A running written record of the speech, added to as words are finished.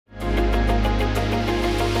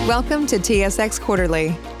Welcome to TSX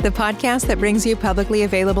Quarterly, the podcast that brings you publicly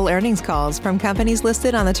available earnings calls from companies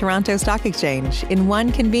listed on the Toronto Stock Exchange in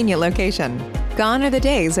one convenient location. Gone are the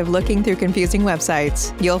days of looking through confusing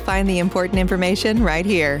websites. You'll find the important information right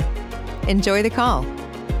here. Enjoy the call.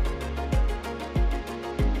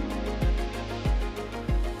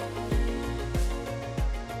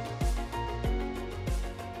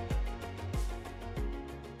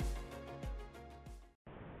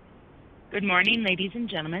 Good morning, ladies and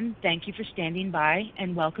gentlemen. Thank you for standing by,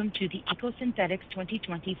 and welcome to the EcoSynthetix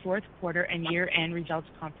 2020 fourth quarter and year-end results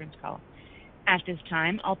conference call. At this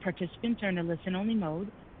time, all participants are in a listen-only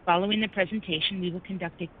mode. Following the presentation, we will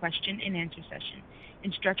conduct a question-and-answer session.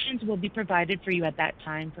 Instructions will be provided for you at that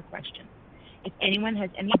time for questions. If anyone has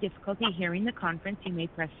any difficulty hearing the conference, you may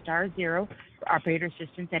press *0 for operator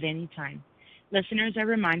assistance at any time. Listeners are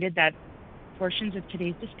reminded that portions of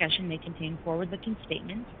today's discussion may contain forward-looking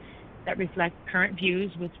statements that reflect current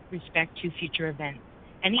views with respect to future events.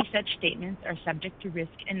 Any such statements are subject to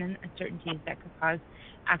risk and uncertainties that could cause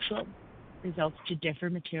actual results to differ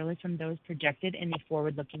materially from those projected in the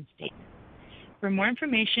forward-looking statements. For more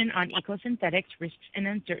information on EcoSynthetix risks and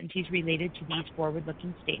uncertainties related to these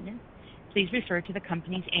forward-looking statements, please refer to the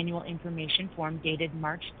company's annual information form dated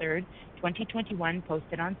March 3rd, 2021,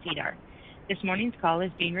 posted on SEDAR. This morning's call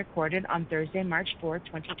is being recorded on Thursday, March 4th,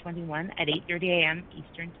 2021 at 8:30 a.m.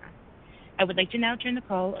 Eastern Time. I would like to now turn the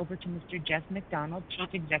call over to Mr. Jeff McDonald, Chief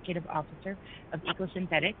Executive Officer of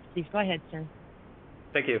EcoSynthetix. Please go ahead, sir.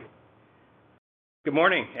 Thank you. Good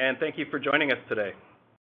morning, and thank you for joining us today.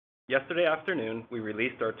 Yesterday afternoon, we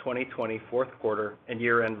released our 2020 fourth quarter and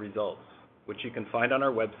year-end results, which you can find on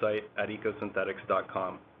our website at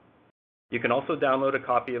EcoSynthetix.com. You can also download a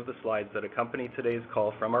copy of the slides that accompany today's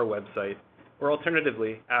call from our website, or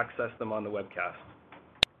alternatively, access them on the webcast.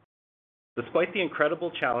 Despite the incredible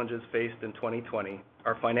challenges faced in 2020,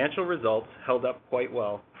 our financial results held up quite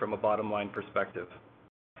well from a bottom-line perspective.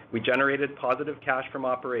 We generated positive cash from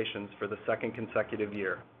operations for the second consecutive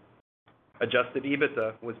year. Adjusted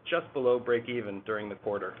EBITDA was just below break-even during the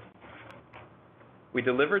quarter. We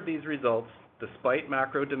delivered these results despite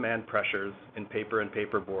macro demand pressures in paper and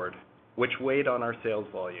paperboard, which weighed on our sales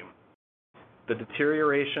volume. The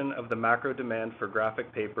deterioration of the macro demand for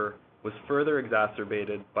graphic paper was further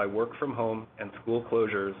exacerbated by work from home and school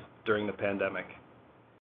closures during the pandemic.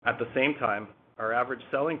 At the same time, our average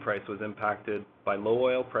selling price was impacted by low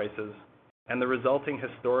oil prices and the resulting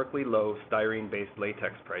historically low styrene-based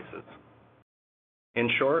latex prices. In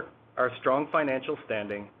short, our strong financial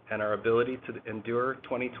standing and our ability to endure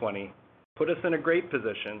 2020 put us in a great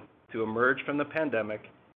position to emerge from the pandemic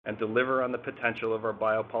and deliver on the potential of our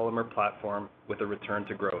biopolymer platform with a return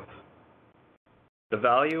to growth. The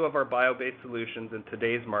value of our bio-based solutions in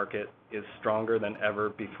today's market is stronger than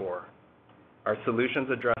ever before. Our solutions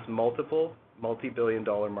address multiple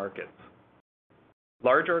multi-billion-dollar markets.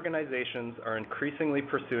 Large organizations are increasingly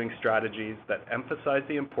pursuing strategies that emphasize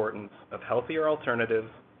the importance of healthier alternatives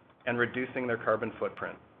and reducing their carbon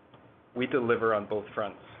footprint. We deliver on both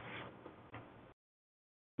fronts.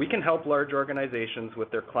 We can help large organizations with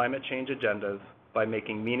their climate change agendas by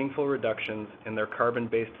making meaningful reductions in their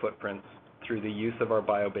carbon-based footprints through the use of our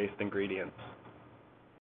bio-based ingredients.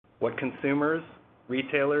 What consumers,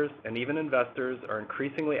 retailers, and even investors are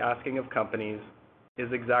increasingly asking of companies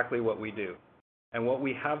is exactly what we do, and what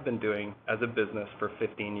we have been doing as a business for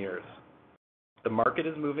 15 years. The market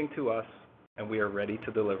is moving to us, and we are ready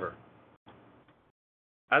to deliver.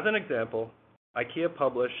 As an example, IKEA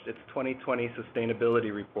published its 2020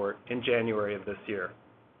 sustainability report in January of this year.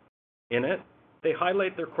 In it, they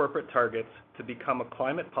highlight their corporate targets to become a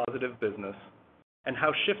climate-positive business and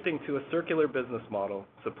how shifting to a circular business model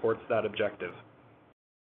supports that objective.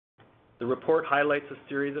 The report highlights a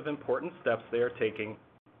series of important steps they are taking,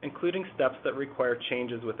 including steps that require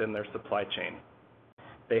changes within their supply chain.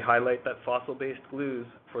 They highlight that fossil-based glues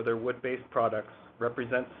for their wood-based products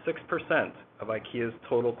represent 6% of IKEA's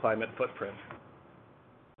total climate footprint.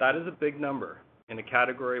 That is a big number in a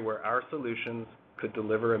category where our solutions could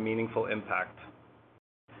deliver a meaningful impact.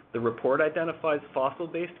 The report identifies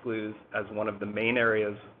fossil-based glues as one of the main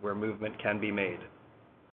areas where movement can be made,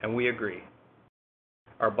 and we agree.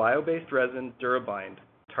 Our bio-based resin, DuraBind,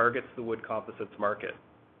 targets the wood composites market.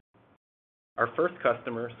 Our first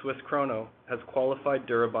customer, Swiss Chrono, has qualified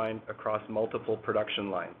DuraBind across multiple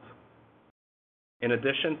production lines. In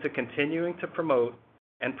addition to continuing to promote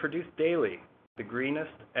and produce daily the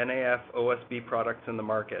greenest NAF OSB products in the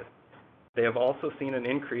market, they have also seen an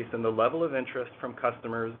increase in the level of interest from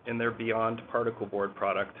customers in their Beyond particle board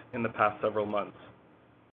product in the past several months.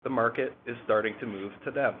 The market is starting to move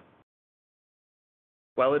to them.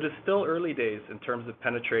 While it is still early days in terms of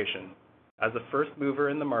penetration, as a first mover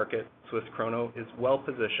in the market, Swiss Krono is well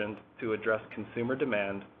positioned to address consumer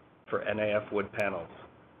demand for NAF wood panels.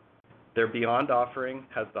 Their Beyond offering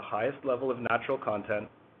has the highest level of natural content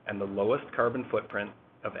and the lowest carbon footprint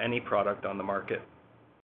of any product on the market.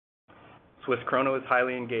 Swiss Krono is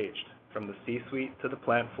highly engaged, from the C-suite to the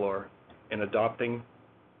plant floor, in adopting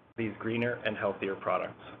these greener and healthier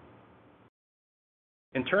products.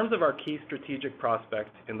 In terms of our key strategic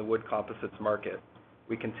prospect in the wood composites market,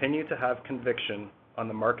 we continue to have conviction on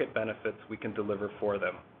the market benefits we can deliver for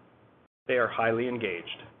them. They are highly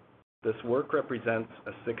engaged. This work represents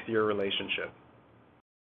a 6-year relationship.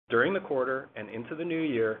 During the quarter and into the new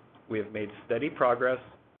year, we have made steady progress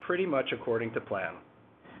pretty much according to plan.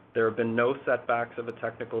 There have been no setbacks of a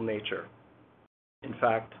technical nature. In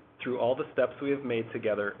fact, through all the steps we have made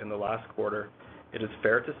together in the last quarter, it is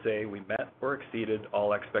fair to say we met or exceeded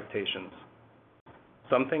all expectations.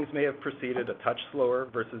 Some things may have proceeded a touch slower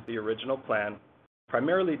versus the original plan,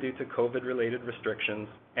 primarily due to COVID-related restrictions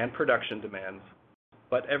and production demands,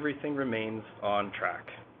 but everything remains on track.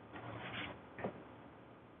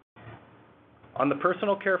 On the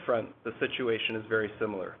personal care front, the situation is very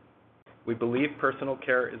similar. We believe personal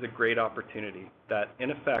care is a great opportunity that,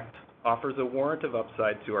 in effect, offers a warrant of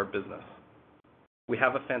upside to our business. We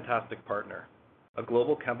have a fantastic partner, a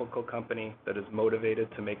global chemical company that is motivated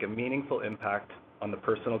to make a meaningful impact on the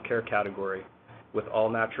personal care category with all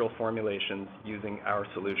natural formulations using our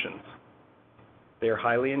solutions. They are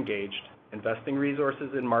highly engaged, investing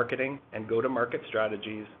resources in marketing and go-to-market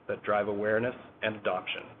strategies that drive awareness and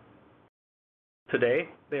adoption. Today,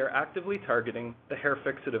 they are actively targeting the hair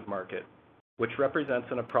fixative market, which represents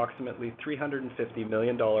an approximately $350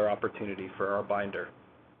 million opportunity for our binder,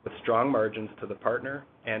 with strong margins to the partner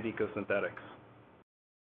and EcoSynthetix.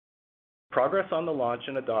 Progress on the launch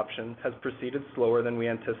and adoption has proceeded slower than we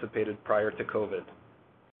anticipated prior to COVID,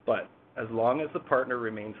 but as long as the partner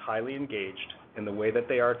remains highly engaged in the way that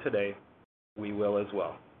they are today, we will as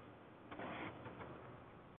well.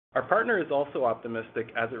 Our partner is also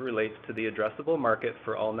optimistic as it relates to the addressable market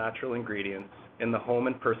for all natural ingredients in the home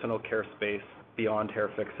and personal care space beyond hair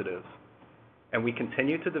fixatives, and we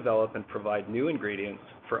continue to develop and provide new ingredients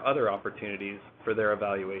for other opportunities for their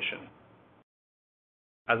evaluation.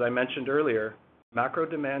 As I mentioned earlier, macro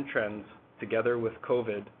demand trends, together with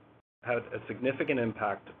COVID, had a significant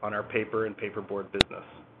impact on our paper and paperboard business.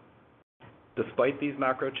 Despite these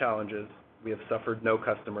macro challenges, we have suffered no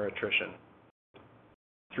customer attrition.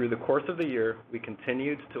 Through the course of the year, we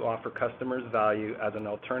continued to offer customers value as an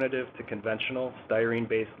alternative to conventional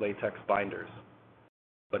styrene-based latex binders.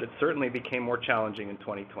 But it certainly became more challenging in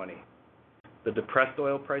 2020. The depressed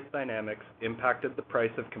oil price dynamics impacted the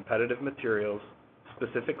price of competitive materials,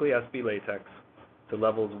 specifically SB latex, to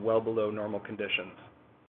levels well below normal conditions.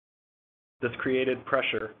 This created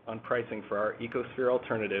pressure on pricing for our EcoSphere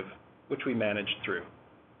alternative, which we managed through.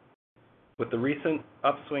 With the recent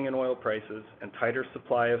upswing in oil prices and tighter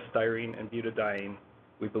supply of styrene and butadiene,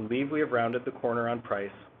 we believe we have rounded the corner on price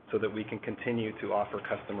so that we can continue to offer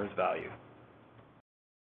customers value.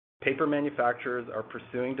 Paper manufacturers are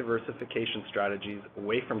pursuing diversification strategies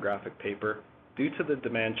away from graphic paper due to the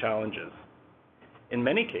demand challenges. In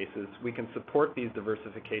many cases, we can support these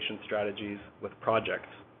diversification strategies with projects,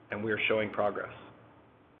 and we are showing progress.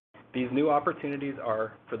 These new opportunities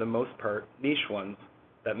are, for the most part, niche ones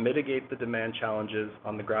that mitigate the demand challenges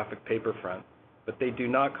on the graphic paper front, but they do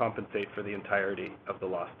not compensate for the entirety of the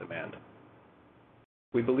lost demand.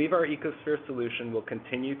 We believe our EcoSphere solution will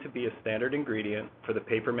continue to be a standard ingredient for the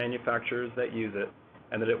paper manufacturers that use it,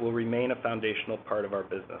 and that it will remain a foundational part of our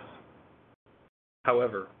business.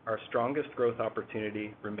 However, our strongest growth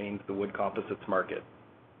opportunity remains the wood composites market.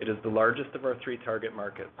 It is the largest of our 3 target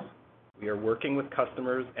markets. We are working with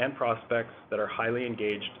customers and prospects that are highly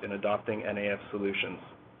engaged in adopting NAF solutions,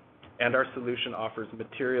 and our solution offers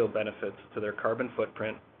material benefits to their carbon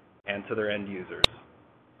footprint and to their end users.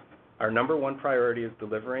 Our number 1 priority is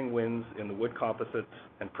delivering wins in the wood composites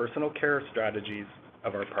and personal care strategies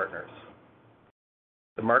of our partners.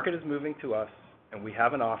 The market is moving to us, and we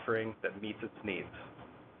have an offering that meets its needs.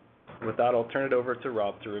 With that, I'll turn it over to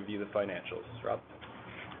Rob to review the financials. Rob?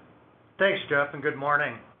 Thanks, Jeff, and good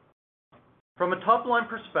morning. From a top-line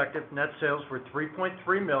perspective, net sales were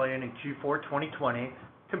 $3.3 million in Q4 2020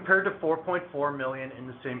 compared to $4.4 million in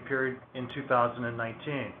the same period in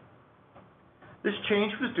 2019. This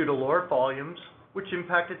change was due to lower volumes, which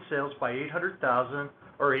impacted sales by $800,000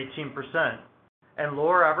 or 18%, and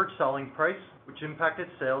lower average selling price, which impacted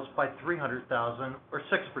sales by $300,000 or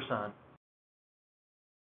 6%.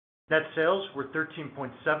 Net sales were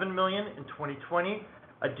 $13.7 million in 2020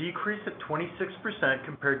 a decrease of 26%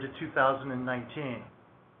 compared to 2019.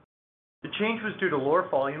 The change was due to lower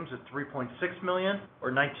volumes of 3.6 million,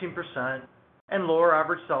 or 19%, and lower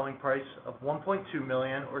average selling price of 1.2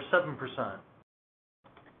 million, or 7%.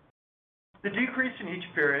 The decrease in each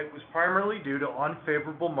period was primarily due to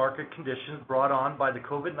unfavorable market conditions brought on by the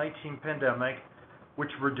COVID-19 pandemic, which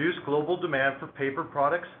reduced global demand for paper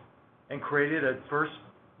products and created adverse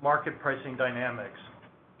market pricing dynamics.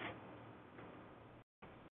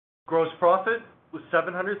 Gross profit was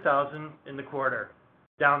 $700,000 in the quarter,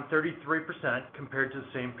 down 33% compared to the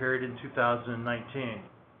same period in 2019.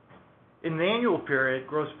 In the annual period,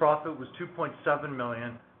 gross profit was $2.7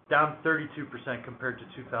 million, down 32% compared to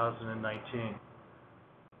 2019.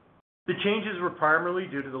 The changes were primarily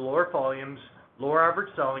due to the lower volumes, lower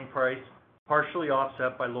average selling price, partially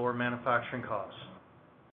offset by lower manufacturing costs.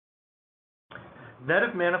 Net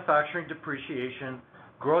of manufacturing depreciation,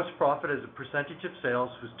 gross profit as a percentage of sales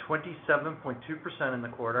was 27.2% in the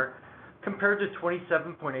quarter, compared to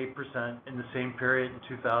 27.8% in the same period in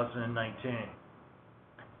 2019.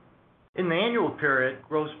 In the annual period,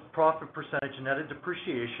 gross profit percentage net of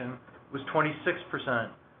depreciation was 26%,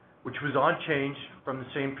 which was unchanged from the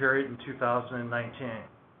same period in 2019.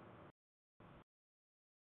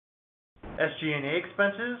 SG&A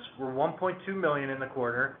expenses were $1.2 million in the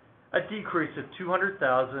quarter, a decrease of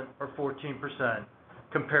 $200,000 or 14%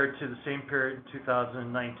 compared to the same period in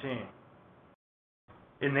 2019.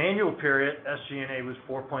 In the annual period, SG&A was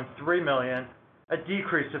 $4.3 million, a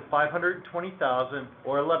decrease of $520,000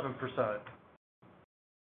 or 11%.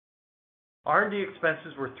 R&D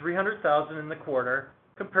expenses were $300,000 in the quarter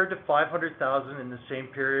compared to $500,000 in the same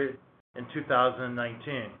period in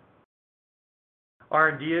 2019.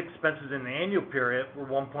 R&D expenses in the annual period were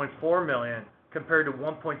 $1.4 million compared to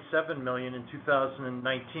 $1.7 million in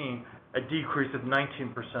 2019, a decrease of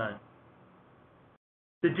 19%.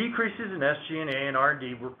 The decreases in SG&A and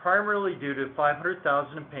R&D were primarily due to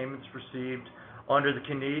 $500,000 in payments received under the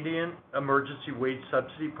Canadian Emergency Wage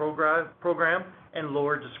Subsidy program and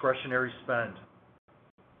lower discretionary spend.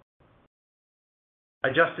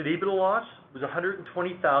 Adjusted EBITDA loss was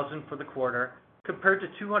 $120,000 for the quarter compared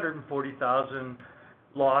to $240,000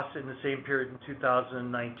 loss in the same period in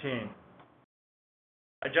 2019.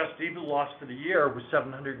 Adjusted EBITDA loss for the year was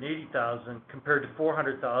 $780,000 compared to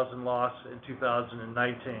 $400,000 loss in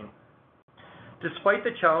 2019. Despite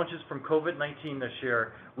the challenges from COVID-19 this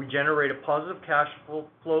year, we generated positive cash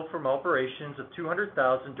flow from operations of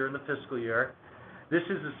 $200,000 during the fiscal year. This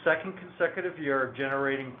is the second consecutive year of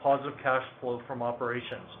generating positive cash flow from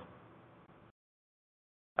operations.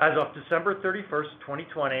 As of December 31st,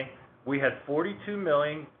 2020, we had $42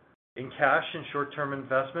 million in cash and short-term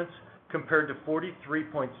investments compared to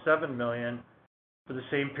 $43.7 million for the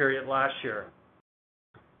same period last year.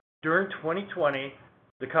 During 2020,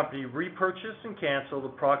 the company repurchased and canceled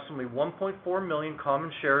approximately 1.4 million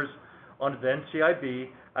common shares under the NCIB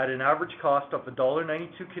at an average cost of $1.92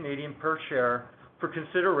 Canadian per share for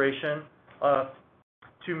consideration of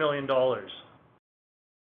 $2 million.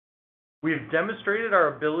 We have demonstrated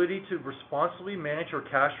our ability to responsibly manage our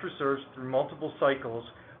cash reserves through multiple cycles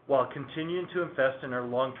while continuing to invest in our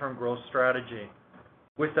long-term growth strategy.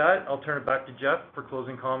 With that, I'll turn it back to Jeff for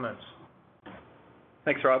closing comments.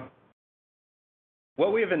 Thanks, Rob.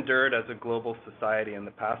 What we have endured as a global society in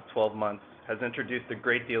the past 12 months has introduced a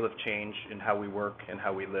great deal of change in how we work and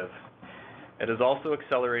how we live. It has also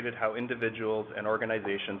accelerated how individuals and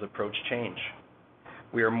organizations approach change.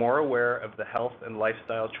 We are more aware of the health and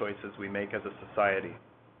lifestyle choices we make as a society.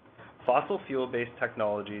 Fossil fuel-based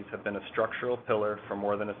technologies have been a structural pillar for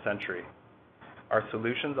more than a century. Our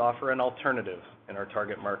solutions offer an alternative in our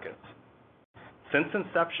target markets. Since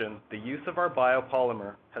inception, the use of our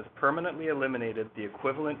biopolymer has permanently eliminated the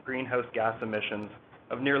equivalent greenhouse gas emissions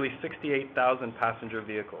of nearly 68,000 passenger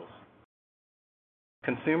vehicles.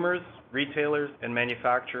 Consumers, retailers, and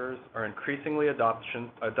manufacturers are increasingly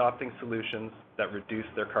adopting solutions that reduce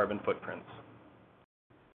their carbon footprints.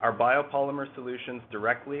 Our biopolymer solutions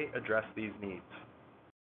directly address these needs.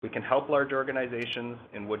 We can help large organizations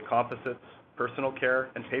in wood composites, personal care,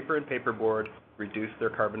 and paperboard reduce their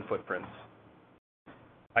carbon footprints.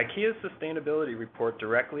 IKEA's sustainability report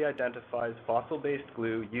directly identifies fossil-based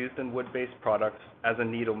glue used in wood-based products as a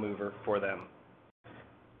needle mover for them.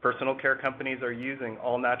 Personal care companies are using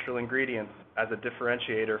all-natural ingredients as a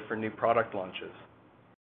differentiator for new product launches.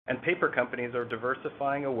 And paper companies are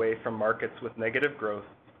diversifying away from markets with negative growth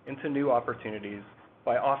into new opportunities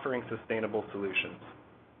by offering sustainable solutions.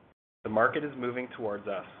 The market is moving towards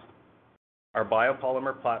us. Our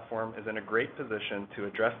biopolymer platform is in a great position to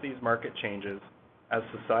address these market changes as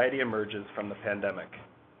society emerges from the pandemic.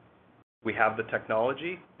 We have the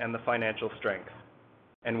technology and the financial strength,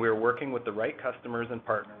 and we are working with the right customers and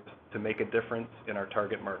partners to make a difference in our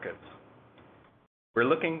target markets. We're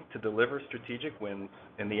looking to deliver strategic wins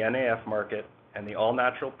in the NAF market and the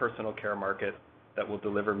all-natural personal care market that will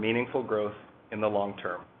deliver meaningful growth in the long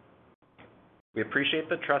term. We appreciate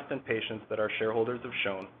the trust and patience that our shareholders have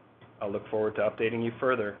shown. I'll look forward to updating you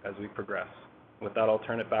further as we progress. With that, I'll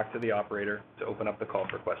turn it back to the operator to open up the call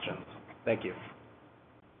for questions. Thank you.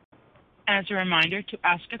 As a reminder, to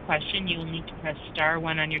ask a question, you will need to press star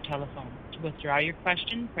 1 on your telephone. To withdraw your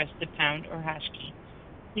question, press the pound or hash key.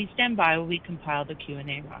 Please stand by while we compile the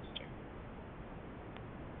Q&A roster.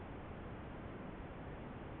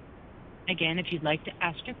 Again, if you'd like to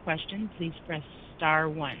ask a question, please press star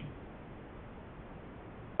 1.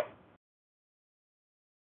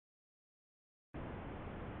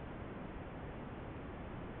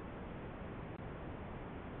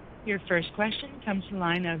 Your first question comes to the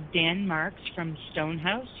line of Dan Marks from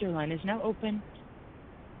Stonehouse. Your line is now open.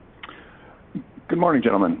 Good morning,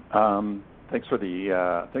 gentlemen. Thanks for the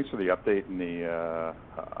update and the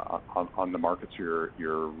on the markets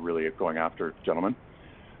you're really going after, gentlemen.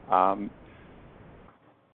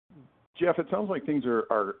 Jeff, it sounds like things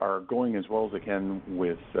are going as well as they can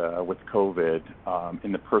with COVID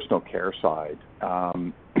in the personal care side.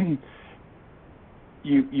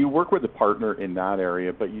 You work with a partner in that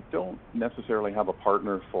area, but you don't necessarily have a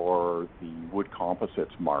partner for the wood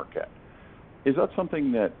composites market. Is that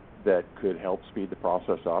something that could help speed the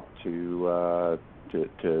process up to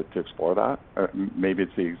explore that? Or maybe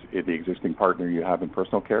it's the existing partner you have in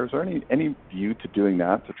personal care. Is there any view to doing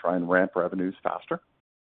that to try and ramp revenues faster?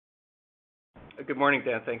 Good morning,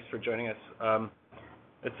 Dan. Thanks for joining us.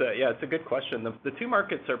 It's a good question. The two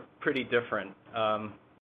markets are pretty different.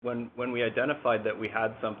 When we identified that we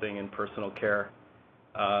had something in personal care,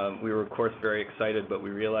 we were of course very excited, but we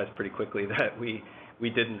realized pretty quickly that we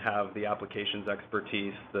didn't have the applications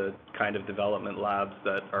expertise, the kind of development labs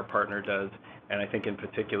that our partner does, and I think in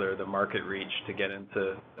particular the market reach to get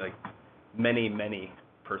into like many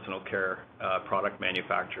personal care product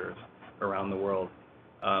manufacturers around the world.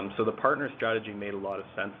 So the partner strategy made a lot of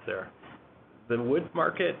sense there. The wood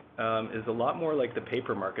market is a lot more like the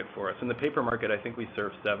paper market for us. In the paper market, I think we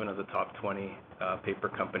serve 7 of the top 20 paper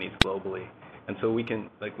companies globally, and so we can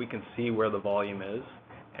see where the volume is,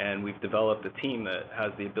 and we've developed a team that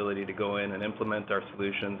has the ability to go in and implement our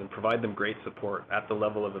solutions and provide them great support at the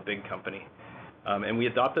level of a big company. And we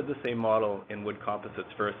adopted the same model in wood composites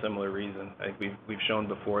for a similar reason. I think we've shown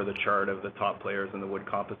before the chart of the top players in the wood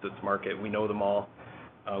composites market. We know them all.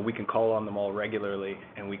 We can call on them all regularly,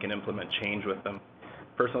 and we can implement change with them.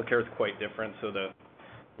 Personal care is quite different, so the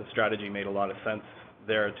strategy made a lot of sense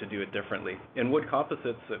there to do it differently. In wood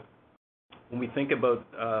composites, when we think about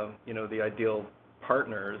the ideal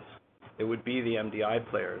partners, it would be the MDI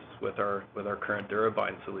players with our current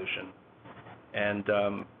DuraBind solution,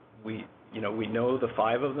 and we know the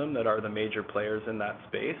 5 of them that are the major players in that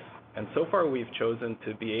space, and so far we've chosen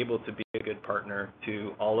to be able to be a good partner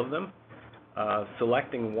to all of them.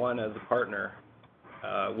 Selecting one as a partner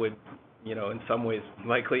would, in some ways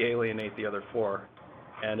likely alienate the other 4.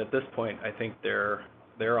 And at this point, I think their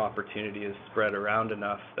opportunity is spread around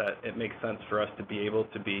enough that it makes sense for us to be able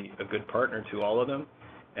to be a good partner to all of them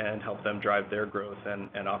and help them drive their growth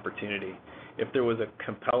and opportunity. If there was a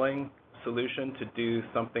compelling solution to do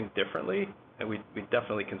something differently, and we'd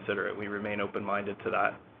definitely consider it. We remain open-minded to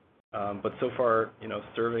that. But so far,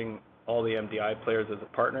 serving all the MDI players as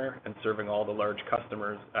a partner and serving all the large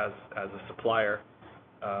customers as a supplier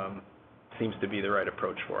seems to be the right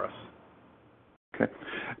approach for us. Okay.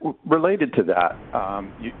 Related to that,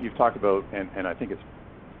 you've talked about, and I think it's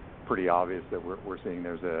pretty obvious that we're seeing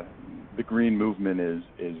the green movement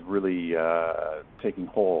is really taking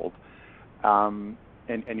hold, and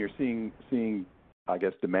you're seeing I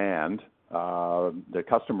guess demand. The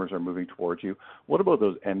customers are moving towards you. What about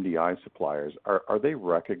those MDI suppliers? Are they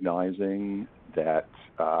recognizing that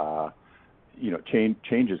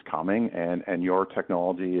change is coming and your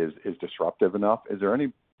technology is disruptive enough?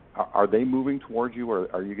 Are they moving towards you, or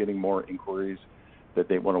are you getting more inquiries that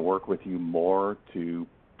they want to work with you more to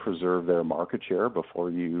preserve their market share before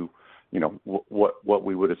what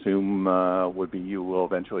we would assume would be you will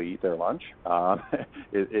eventually eat their lunch?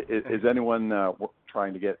 Is anyone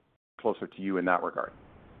trying to get closer to you in that regard?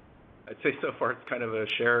 I'd say so far it's kind of a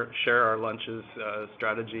share our lunches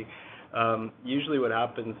strategy. Usually what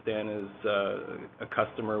happens, Dan, is a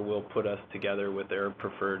customer will put us together with their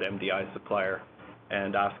preferred MDI supplier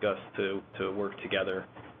and ask us to work together.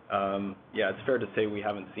 It's fair to say we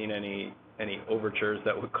haven't seen any overtures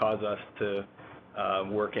that would cause us to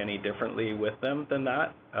work any differently with them than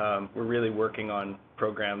that. We're really working on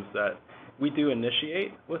programs that we do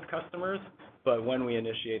initiate with customers, but when we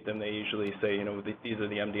initiate them, they usually say, these are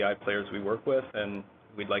the MDI players we work with, and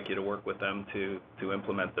we'd like you to work with them to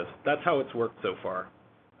implement this. That's how it's worked so far.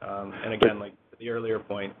 And again, like the earlier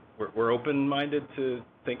point, we're open-minded to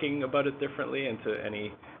thinking about it differently and to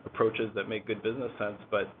any approaches that make good business sense,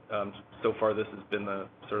 but so far this has been the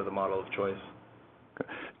sort of the model of choice.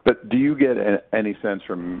 But do you get any sense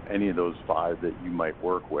from any of those 5 that you might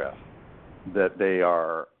work with that they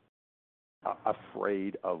are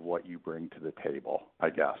afraid of what you bring to the table, I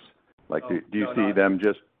guess? Like, do you see them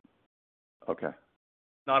just... Okay.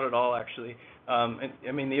 Not at all, actually. The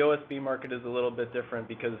OSB market is a little bit different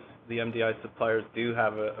because the MDI suppliers do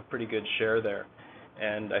have a pretty good share there.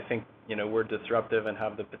 And I think, we're disruptive and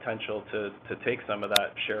have the potential to take some of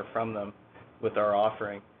that share from them with our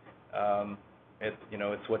offering.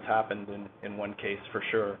 It's what's happened in one case for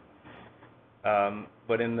sure.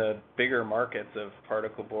 But in the bigger markets of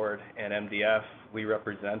particle board and MDF, we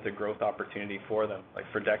represent a growth opportunity for them. Like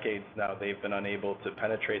for decades now, they've been unable to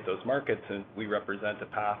penetrate those markets, and we represent a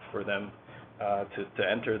path for them to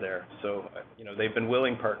enter there. So, they've been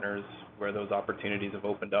willing partners where those opportunities have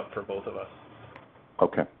opened up for both of us.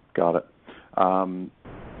 Okay, got it.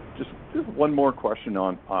 Just one more question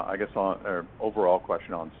on, or overall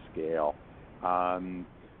question on scale.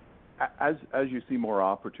 As you see more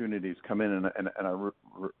opportunities come in, and I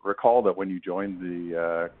recall that when you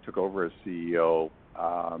took over as CEO,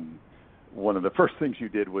 one of the first things you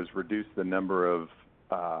did was reduce the number of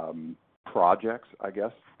projects, I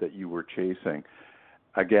guess, that you were chasing.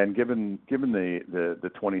 Again, given the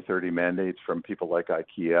 2030 mandates from people like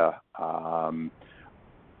IKEA,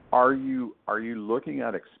 are you looking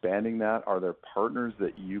at expanding that? Are there partners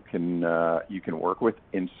that you can work with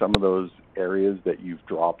in some of those areas that you've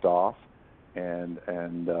dropped off? And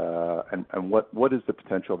what is the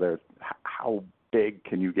potential there? How big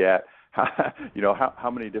can you get?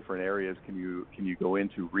 How many different areas can you go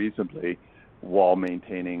into reasonably while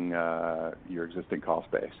maintaining your existing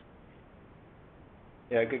cost base?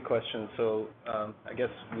 Yeah, good question. So I guess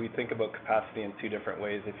we think about capacity in 2 different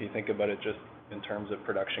ways. If you think about it just in terms of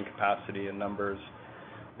production capacity and numbers,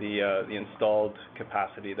 the installed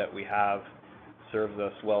capacity that we have serves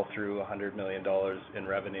us well through $100 million in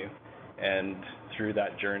revenue. And through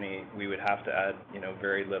that journey, we would have to add,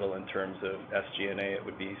 very little in terms of SG&A. It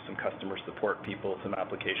would be some customer support people, some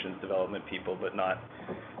applications development people, but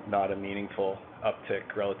not a meaningful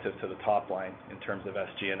uptick relative to the top line in terms of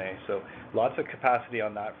SG&A. So lots of capacity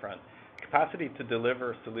on that front. Capacity to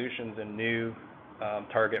deliver solutions in new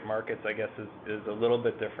target markets, I guess, is a little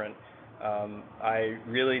bit different. I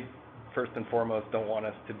really, first and foremost, don't want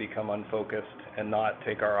us to become unfocused and not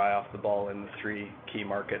take our eye off the ball in the 3 key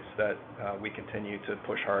markets that we continue to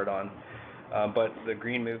push hard on. But the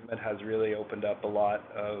green movement has really opened up a lot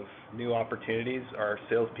of new opportunities. Our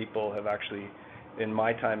salespeople have actually, in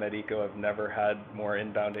my time at ECO, have never had more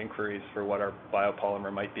inbound inquiries for what our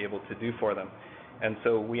biopolymer might be able to do for them. And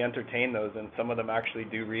so we entertain those, and some of them actually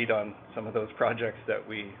do read on some of those projects that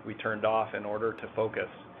we turned off in order to focus.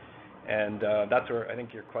 And that's where I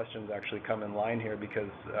think your questions actually come in line here,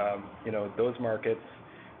 because those markets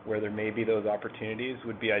where there may be those opportunities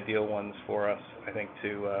would be ideal ones for us, I think,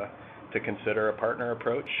 to consider a partner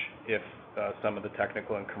approach if some of the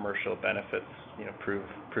technical and commercial benefits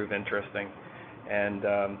prove interesting. And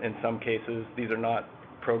in some cases, these are not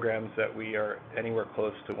programs that we are anywhere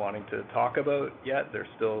close to wanting to talk about yet. They're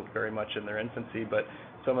still very much in their infancy, but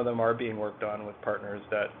some of them are being worked on with partners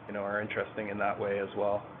that are interesting in that way as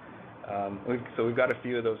well. So we've got a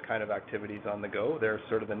few of those kind of activities on the go. They're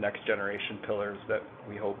sort of the next generation pillars that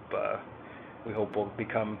we hope will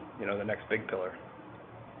become the next big pillar.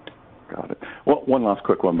 Got it. Well, one last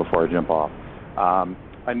quick one before I jump off.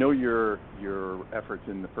 I know your efforts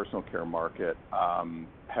in the personal care market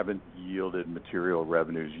haven't yielded material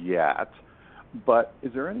revenues yet, but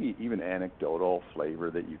is there any even anecdotal flavor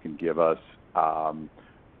that you can give us?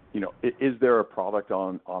 Is there a product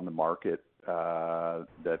on the market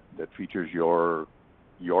that features your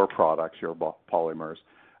products, your polymers,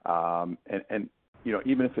 and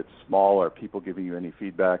even if it's small, are people giving you any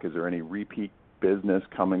feedback? Is there any repeat business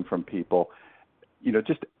coming from people?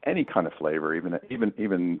 Just any kind of flavor,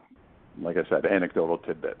 even like I said, anecdotal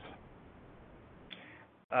tidbits.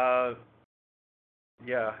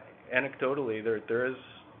 Yeah, anecdotally,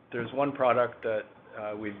 there's one product that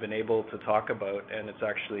we've been able to talk about, and it's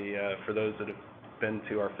actually for those that have been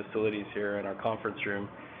to our facilities here in our conference room,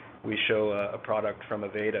 we show a product from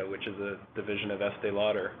Aveda, which is a division of Estee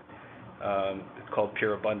Lauder, It's called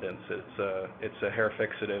Pure Abundance. It's a hair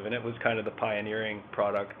fixative, and it was kind of the pioneering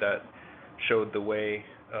product that showed the way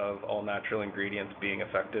of all natural ingredients being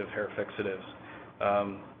effective hair fixatives.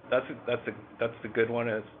 That's the good one.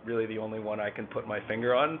 It's really the only one I can put my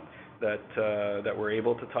finger on that we're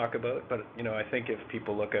able to talk about. But I think if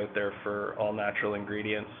people look out there for all natural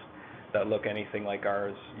ingredients that look anything like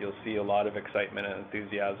ours, you'll see a lot of excitement and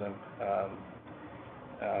enthusiasm.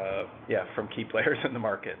 From key players in the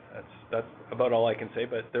market. That's about all I can say.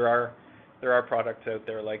 But there are products out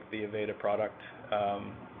there like the Aveda product,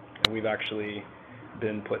 and we've actually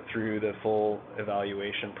been put through the full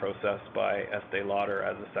evaluation process by Estee Lauder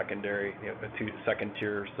as a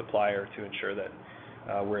second-tier supplier to ensure that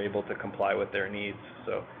we're able to comply with their needs.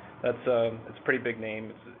 So it's a pretty big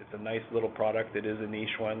name. It's a nice little product. It is a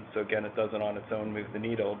niche one. So again, it doesn't on its own move the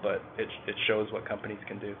needle, but it shows what companies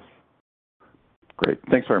can do. Great.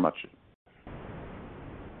 Thanks very much.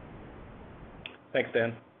 Thanks,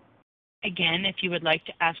 Dan. Again, if you would like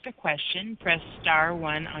to ask a question, press star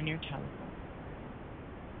 1 on your telephone.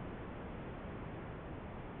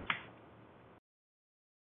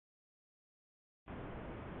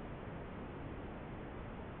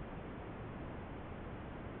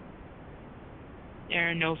 There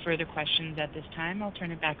are no further questions at this time. I'll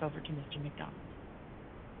turn it back over to Mr. McDonald.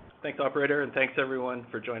 Thanks, operator, and thanks everyone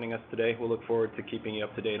for joining us today. We'll look forward to keeping you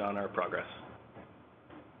up to date on our progress.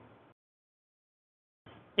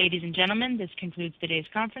 Ladies and gentlemen, this concludes today's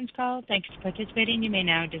conference call. Thanks for participating. You may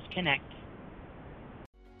now disconnect.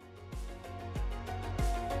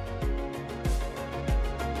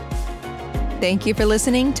 Thank you for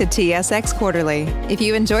listening to TSX Quarterly. If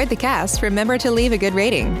you enjoyed the cast, remember to leave a good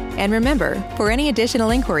rating. And remember, for any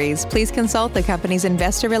additional inquiries, please consult the company's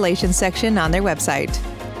investor relations section on their website.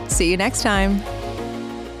 See you next time.